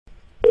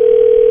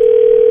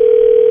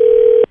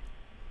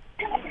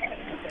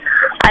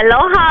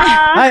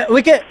Aloha.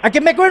 I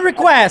can make one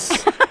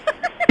request.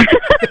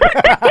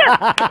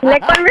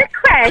 Make one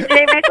request.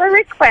 Make one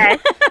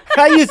request.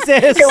 How you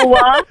sis?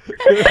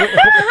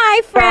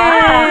 Hi,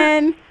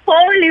 friend.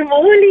 Holy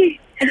moly.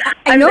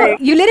 I know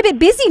you're a little bit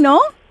busy,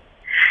 no?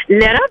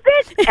 Little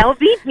bit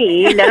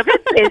LBB, little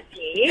bit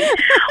busy.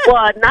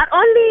 Well, not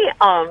only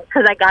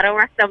because I gotta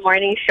work the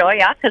morning show,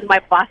 yeah, because my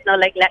boss no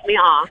like let me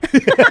off.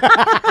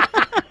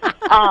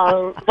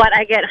 But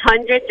I get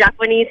 100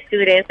 Japanese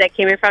students that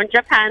came in from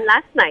Japan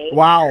last night.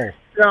 Wow.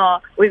 So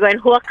we go in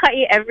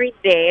Huakai every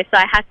day. So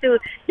I had to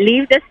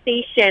leave the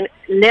station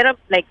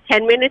like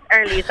 10 minutes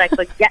early so I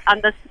could get on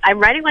the. I'm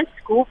riding one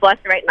school bus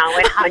right now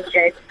with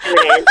 100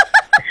 students.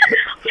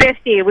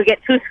 50. We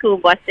get 2 school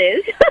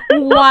buses.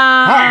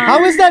 Wow. How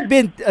has that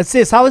been,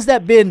 sis? How has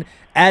that been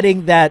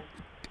adding that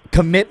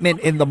commitment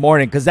in the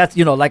morning? Because that's,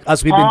 like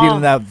us, we've been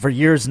dealing with that for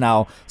years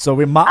now. So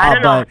we're I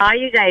don't know how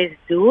you guys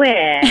do it.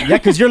 Yeah,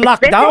 because you're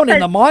locked down in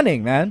the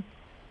morning, man.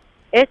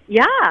 And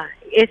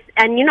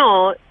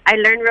I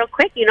learned real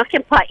quick,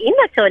 can put in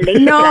till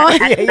late. No.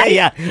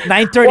 Yeah.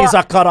 9:30 is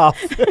our cutoff.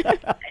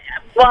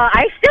 Well,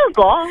 I still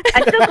go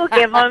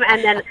give them,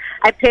 and then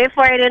I pay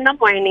for it in the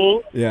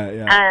morning.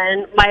 Yeah.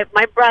 And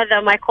my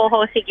brother, my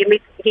co-host, he give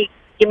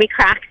me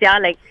cracks. Yeah,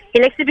 like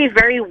he likes to be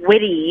very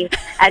witty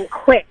and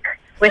quick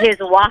with his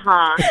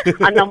waha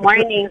on the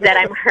mornings that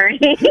I'm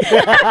hurting.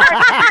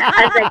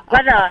 I was like,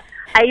 brother.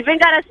 I even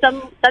got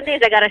some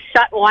days I gotta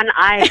shut one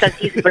eye because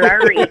he's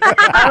blurry.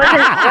 I was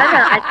his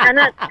brother. I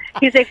cannot.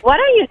 He's like, "What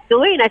are you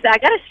doing?" I said, "I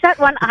gotta shut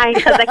one eye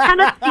because I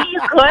cannot see you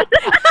good."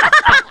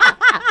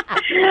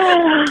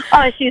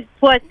 Oh, she's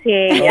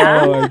pussy.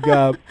 Yeah. Oh my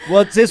God.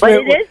 Well, sis, but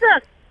it is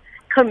a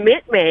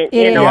commitment.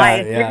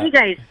 I give you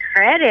guys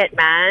credit,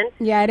 man.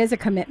 Yeah, it is a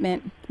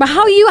commitment. But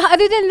how are you?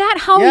 Other than that,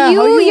 how are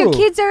you? Your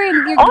kids are in.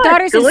 Your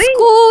daughter's in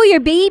school.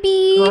 Your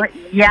baby.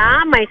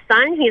 Yeah, my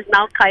son. He's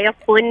now kaya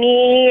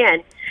puni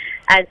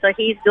and so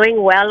he's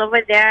doing well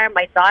over there.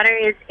 My daughter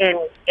is in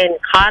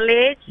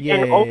college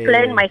in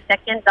Oakland. My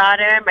second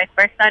daughter, my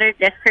first daughter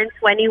just turned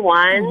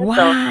 21.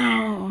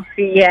 Wow.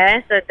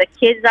 So the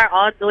kids are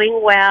all doing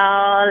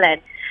well,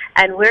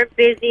 and we're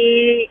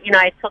busy.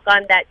 I took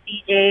on that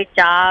DJ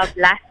job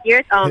last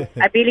year.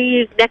 I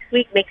believe next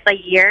week makes a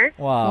year.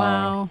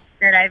 Wow.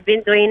 That I've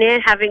been doing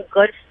it, having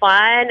good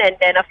fun, and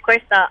then of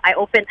course I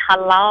opened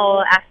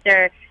halal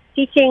after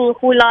teaching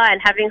hula and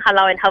having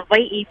halal in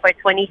Hawaii for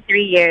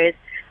 23 years.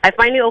 I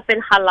finally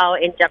opened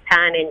halal in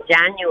Japan in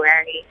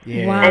January.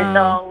 Yeah. Wow. And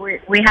so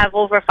we have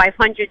over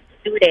 500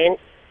 students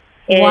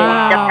in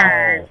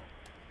Japan.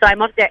 So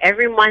I'm up there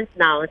every month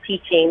now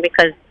teaching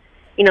because,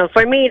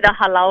 for me, the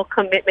halal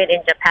commitment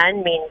in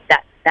Japan means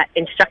that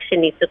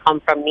instruction needs to come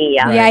from me.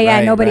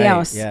 Yeah, nobody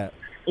else.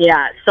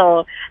 Yeah.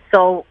 So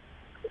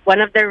one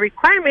of the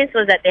requirements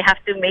was that they have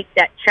to make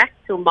that trek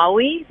to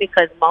Maui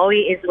because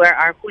Maui is where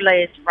our hula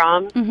is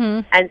from.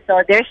 Mm-hmm. And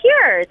so they're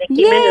here. They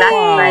came in last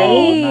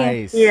night.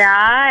 Nice.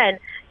 Yeah, and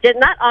just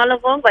not all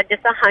of them, but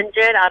just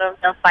 100 out of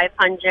the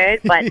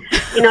 500. But,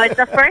 it's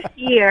the first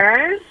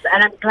year,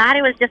 and I'm glad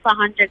it was just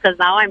 100 because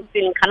now I'm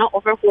feeling kind of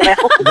overwhelmed.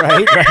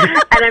 Right.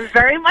 And I'm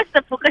very much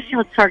the Puka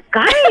Show tour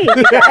guide,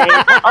 you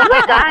guys. Oh,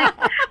 my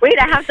God. Wait,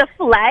 I have the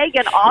flag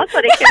and all so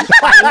they can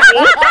find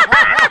me.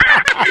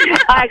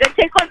 I'm going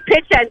to take one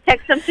picture and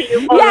text them to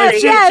you.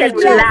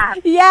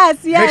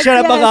 Yes. Make sure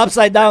to bug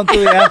upside down, too,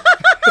 yeah?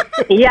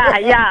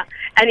 Yeah.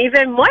 And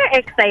even more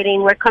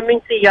exciting, we're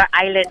coming to your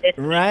island this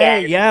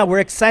weekend. Yeah,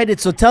 we're excited.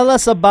 So tell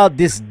us about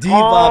this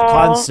Diva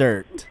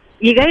concert.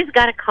 You guys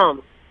got to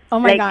come. Oh,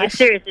 my gosh.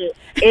 Seriously,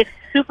 it's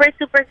super,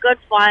 super good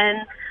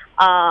fun.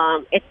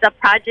 It's a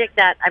project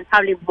that I'm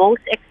probably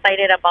most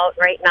excited about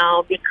right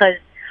now because,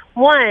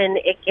 one,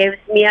 it gives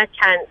me a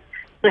chance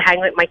to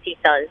hang with my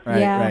titas.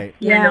 Right.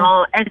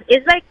 And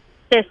it's like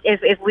this,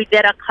 if we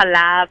did a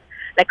collab,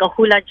 like a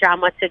hula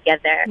drama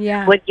together,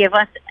 would give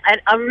us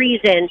a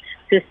reason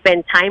to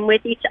spend time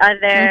with each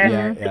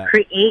other, to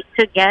create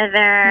together.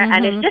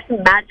 And it's just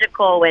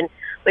magical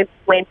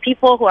when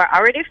people who are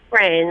already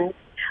friends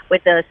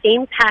with the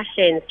same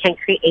passions can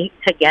create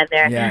together.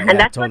 And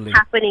that's what's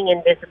happening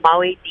in this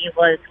Maui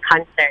Divas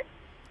concert.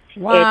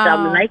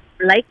 Wow. It's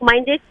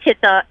like-minded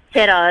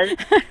titas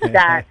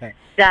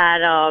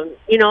that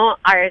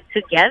are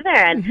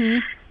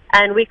together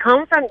and we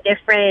come from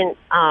different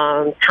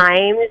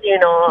times,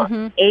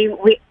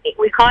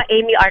 we call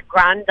Amy our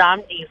Grand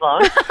Dame Diva.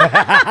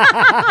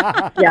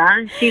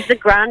 Yeah, she's the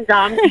Grand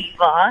Dame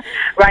Diva.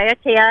 Raya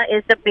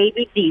is the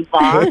baby diva.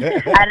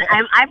 And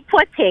I'm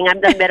Puting, I'm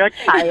the middle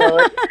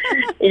child.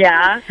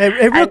 Yeah.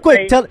 Hey, real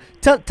quick, tell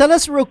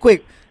us real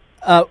quick,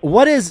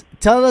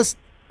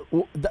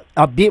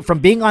 from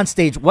being on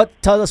stage,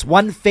 tell us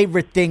one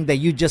favorite thing that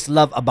you just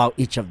love about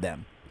each of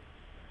them.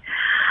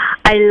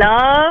 I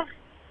love,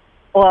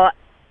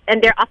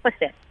 and they're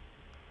opposites.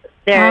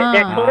 They're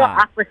total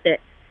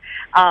opposites.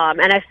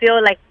 And I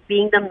feel like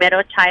being the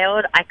middle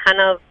child, I kind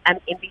of am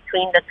in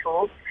between the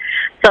two.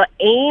 So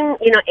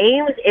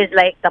Ames is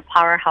like the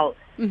powerhouse.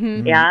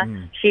 Yeah,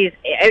 she's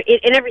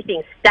in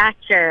everything: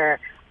 stature,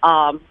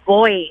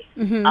 voice,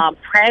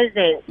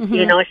 presence.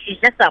 You know, she's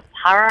just a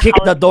powerhouse. Kick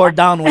the door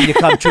down when you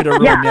come to the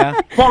room, yeah?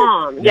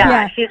 Boom.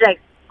 Yeah. She's like,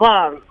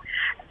 boom.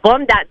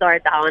 Boom that door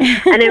down.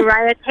 And then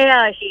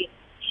Raiatea,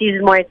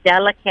 she's more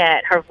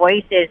delicate. Her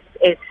voice is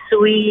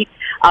sweet.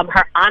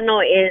 Her ano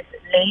is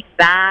laid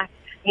back.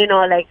 You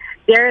know, like,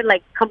 they're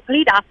like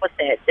complete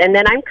opposites. And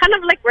then I'm kind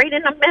of like right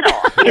in the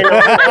middle, you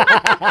know.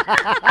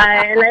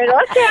 I'm like,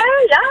 okay,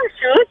 yeah,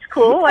 sure, it's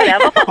cool,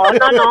 whatever.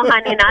 But oh, no,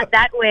 honey, not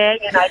that way.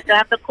 You know, I still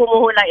have the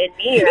kumuhula in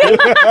me,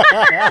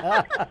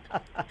 right?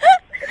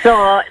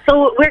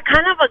 So we're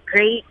kind of a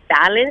great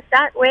balance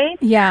that way.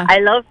 Yeah. I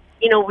love,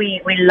 you know,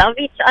 we love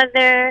each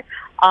other.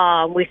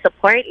 We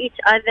support each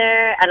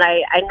other. And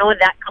I know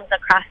that comes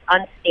across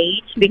on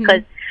stage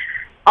because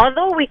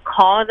although we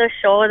call the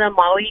show the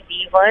Maui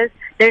Divas,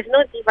 there's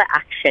no diva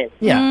action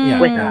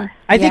with us.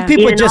 I think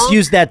people just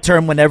use that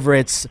term whenever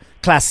it's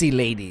classy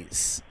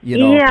ladies, you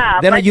know.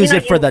 Yeah, they don't use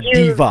it for the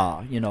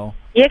diva, you know.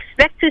 You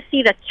expect to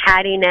see the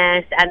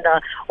cattiness and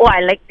the, oh,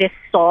 I like this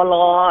solo,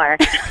 or,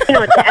 you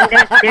know, and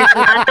there's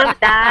none of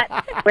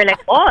that. We're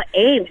like, oh,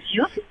 Ames,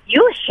 you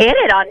hit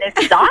it on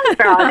this song,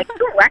 girl. Like,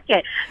 you work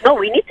it. No,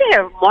 we need to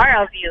hear more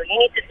of you. You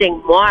need to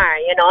sing more,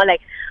 you know.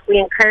 Like, we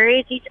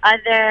encourage each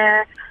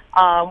other.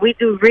 We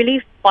do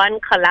really fun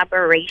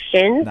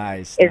collaborations.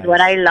 Nice.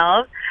 What I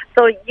love.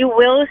 So you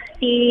will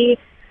see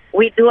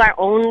we do our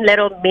own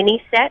little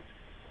mini sets.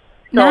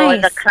 So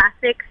the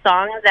classic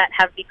songs that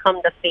have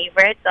become the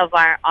favorites of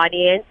our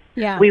audience,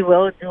 we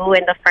will do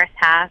in the first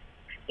half.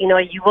 You know,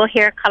 you will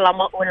hear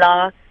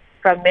Kalamaula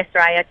from Miss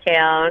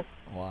Raiatea.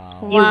 Wow.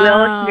 You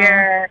will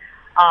hear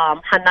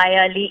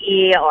Hanaya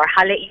Li'i or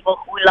Hale Iwo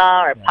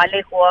Hula or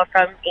Pale Hua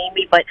from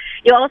Amy. But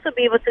you'll also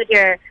be able to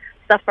hear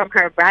stuff from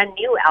her brand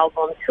new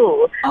album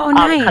too. Oh,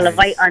 nice.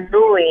 Kalawai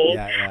Anui.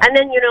 And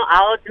then, you know,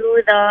 I'll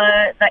do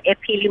the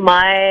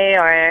Epilimai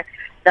or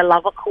the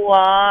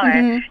Lavakua,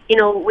 or, you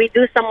know, we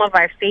do some of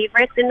our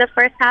favorites in the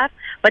first half,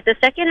 but the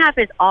second half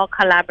is all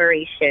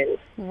collaborations.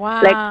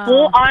 Wow. Like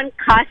full-on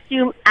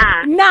costume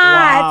act.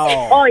 Nice.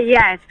 Wow. Oh,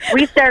 yes.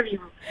 We serve you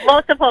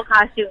multiple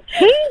costume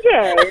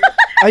changes.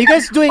 Are you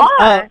guys doing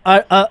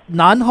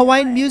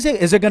non-Hawaiian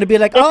music? Is it going to be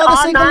like, the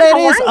single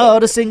ladies,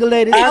 the single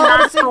ladies,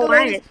 the single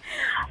ladies?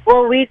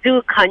 Well, we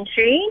do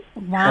country.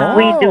 Wow.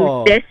 We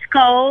do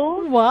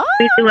disco. What?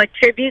 We do a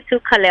tribute to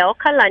Kaleo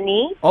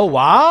Kalani. Oh,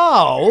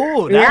 wow.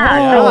 Oh,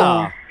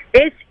 So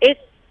it's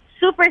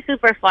super,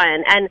 super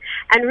fun. And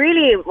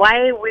really,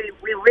 why we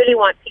really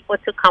want people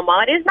to come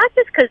out is not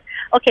just because,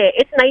 okay,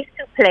 it's nice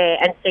to play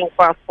and sing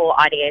for a full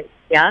audience,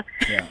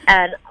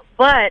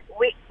 But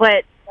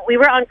we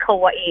were on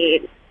Kauai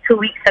 2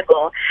 weeks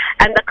ago,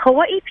 and the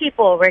Kauai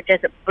people were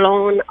just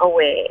blown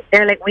away.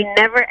 They're like, we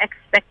never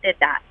expected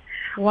that.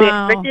 Wow. We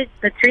expected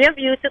the three of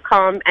you to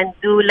come and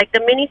do like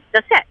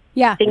the set.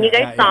 Yeah. Sing you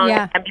guys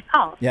songs and be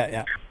proud.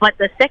 Yeah. But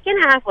the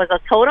second half was a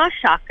total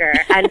shocker,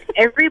 and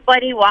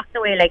everybody walked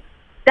away like,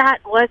 that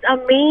was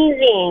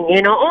amazing.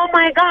 You know, oh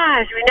my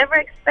gosh, we never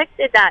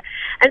expected that.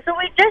 And so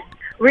we just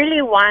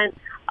really want,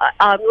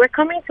 we're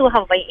coming to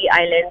Hawaii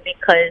Island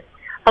because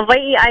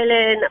Hawaii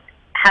Island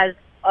has,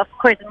 of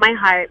course, my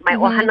heart. My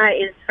ohana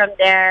is from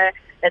there.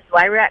 That's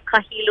why we're at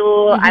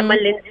Kahilu. I'm a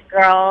Lindsay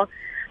girl.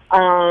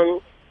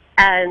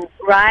 And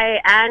Rai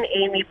and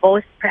Amy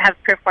both have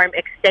performed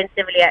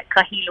extensively at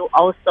Kahilu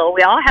also.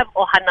 We all have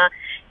ohana.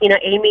 You know,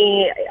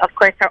 Amy, of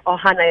course, her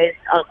ohana is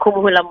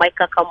Kumuhula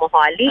Maika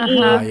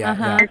Kamohoali'i.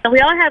 And so we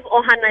all have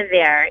ohana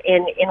there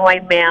in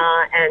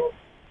Waimea.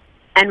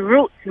 And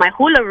roots, my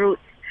hula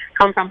roots,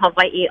 come from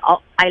Hawaii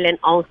Island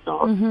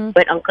also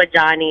with Uncle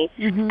Johnny.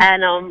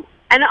 And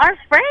our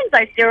friends,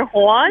 our dear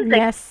Hoas,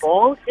 like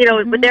both, you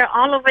know, but they're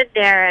all over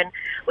there. And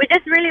we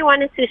just really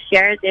wanted to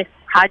share this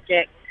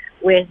project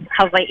with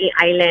Hawaii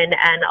Island.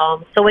 And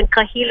so when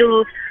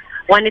Kahilu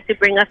wanted to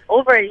bring us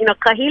over, you know,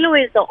 Kahilu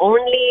is the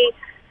only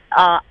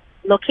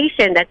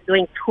location that's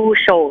doing 2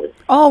 shows.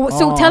 Oh,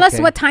 so tell us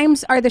what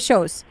times are the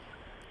shows?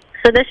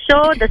 So the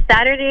show, the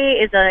Saturday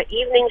is an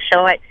evening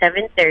show at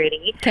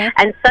 7:30. Okay.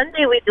 And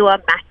Sunday we do a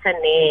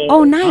matinee.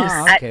 Oh,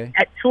 nice.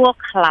 At 2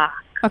 o'clock.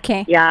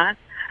 Okay. Yeah.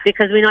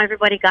 Because we know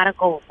everybody got to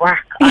go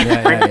work on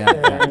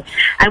Monday.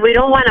 And we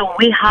don't want to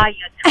weehaw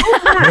you too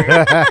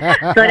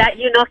much so that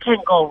you know can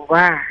go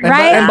work.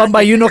 Right. And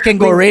Bamba, you know can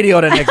go radio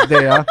the next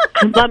day, huh?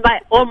 Bamba,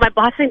 my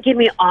boss can give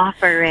me off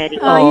already.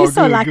 Oh, you're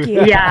so lucky.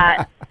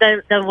 Yeah.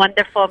 The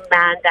wonderful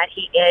man that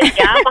he is.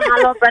 Yeah,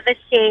 mahalo, Brother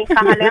Shane.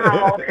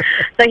 Kahaleho.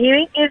 So he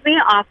will give me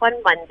off on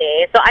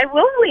Monday. So I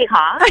will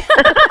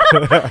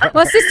weehaw.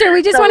 Well, sister,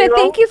 we just want to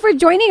thank you for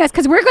joining us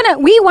because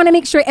we want to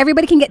make sure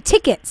everybody can get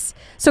tickets.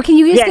 So can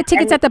you just get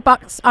tickets at the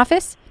box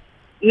office?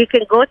 You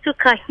can go to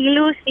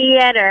Kahilu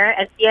Theater,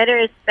 and theater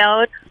is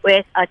spelled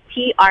with a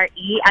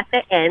TRE at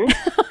the end.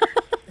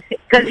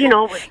 because some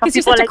you're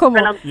people such a like Como.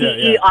 spell them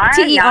T-E-R.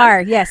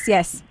 T-E-R, yes. So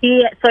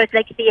it's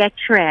like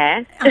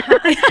theatre,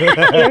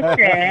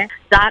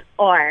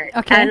 theatre.org.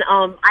 Okay. And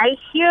I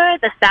hear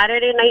the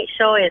Saturday night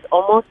show is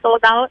almost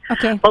sold out.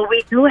 Okay. But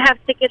we do have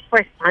tickets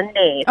for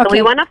Sunday. So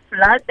we want to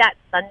flood that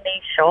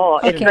Sunday show.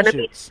 Okay. It's going to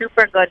be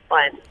super good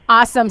fun.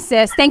 Awesome,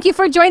 sis. Thank you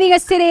for joining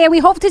us today, and we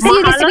hope to see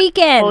you this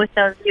weekend. Both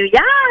of you.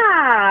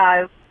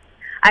 Yeah.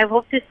 I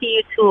hope to see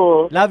you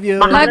too. Love you.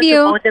 Mahalo Love you.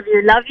 to both of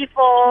you. Love you,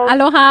 folks.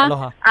 Aloha.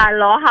 Aloha.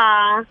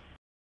 Aloha.